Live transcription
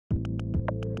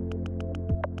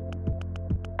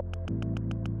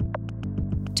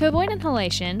To avoid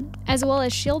inhalation, as well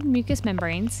as shield mucous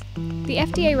membranes, the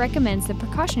FDA recommends the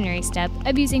precautionary step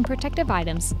of using protective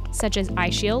items such as eye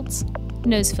shields,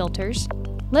 nose filters,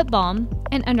 lip balm,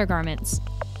 and undergarments.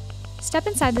 Step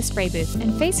inside the spray booth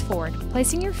and face forward,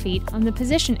 placing your feet on the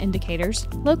position indicators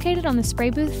located on the spray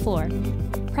booth floor.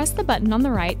 Press the button on the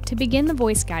right to begin the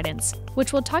voice guidance,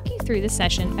 which will talk you through the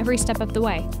session every step of the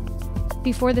way.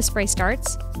 Before the spray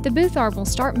starts, the booth arm will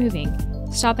start moving,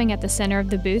 stopping at the center of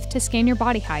the booth to scan your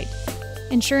body height,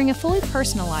 ensuring a fully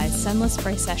personalized sunless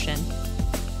spray session.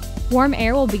 Warm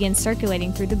air will begin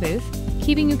circulating through the booth,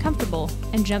 keeping you comfortable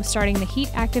and jump-starting the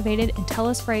heat-activated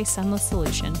IntelliSpray sunless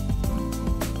solution.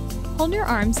 Hold your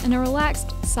arms in a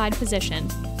relaxed side position,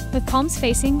 with palms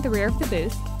facing the rear of the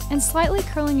booth and slightly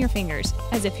curling your fingers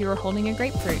as if you were holding a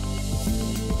grapefruit.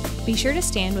 Be sure to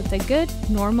stand with a good,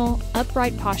 normal,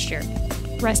 upright posture,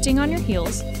 resting on your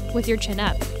heels with your chin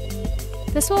up.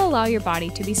 This will allow your body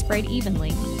to be sprayed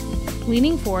evenly.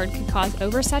 Leaning forward could cause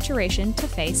oversaturation to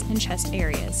face and chest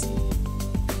areas.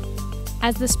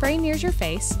 As the spray nears your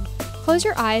face, close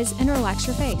your eyes and relax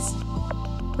your face.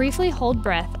 Briefly hold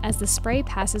breath as the spray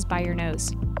passes by your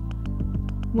nose.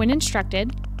 When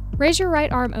instructed, raise your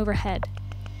right arm overhead.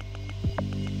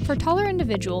 For taller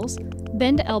individuals,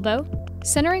 bend elbow,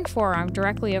 centering forearm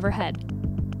directly overhead.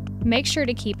 Make sure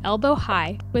to keep elbow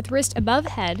high with wrist above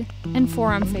head and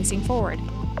forearm facing forward,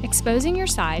 exposing your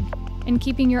side and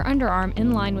keeping your underarm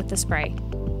in line with the spray.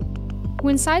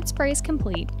 When side spray is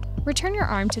complete, return your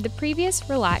arm to the previous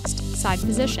relaxed side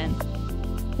position.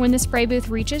 When the spray booth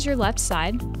reaches your left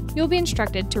side, you'll be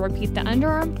instructed to repeat the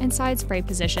underarm and side spray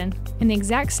position in the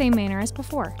exact same manner as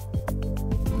before.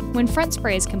 When front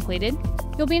spray is completed,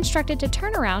 you'll be instructed to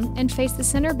turn around and face the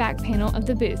center back panel of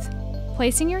the booth,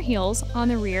 placing your heels on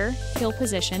the rear heel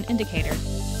position indicator.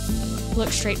 Look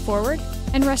straight forward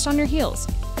and rest on your heels,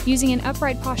 using an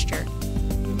upright posture.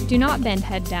 Do not bend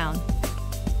head down.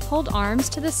 Hold arms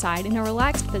to the side in a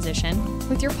relaxed position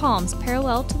with your palms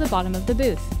parallel to the bottom of the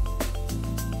booth.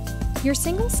 Your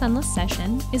single sunless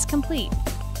session is complete.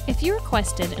 If you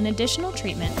requested an additional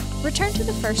treatment, return to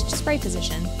the first spray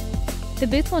position. The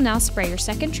booth will now spray your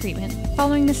second treatment,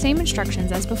 following the same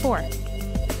instructions as before.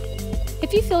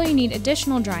 If you feel you need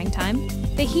additional drying time,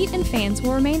 the heat and fans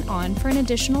will remain on for an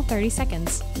additional 30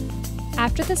 seconds.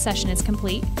 After the session is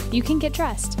complete, you can get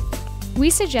dressed.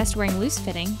 We suggest wearing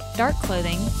loose-fitting, dark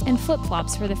clothing, and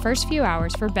flip-flops for the first few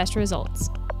hours for best results.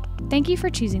 Thank you for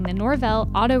choosing the Norvell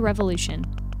Auto Revolution.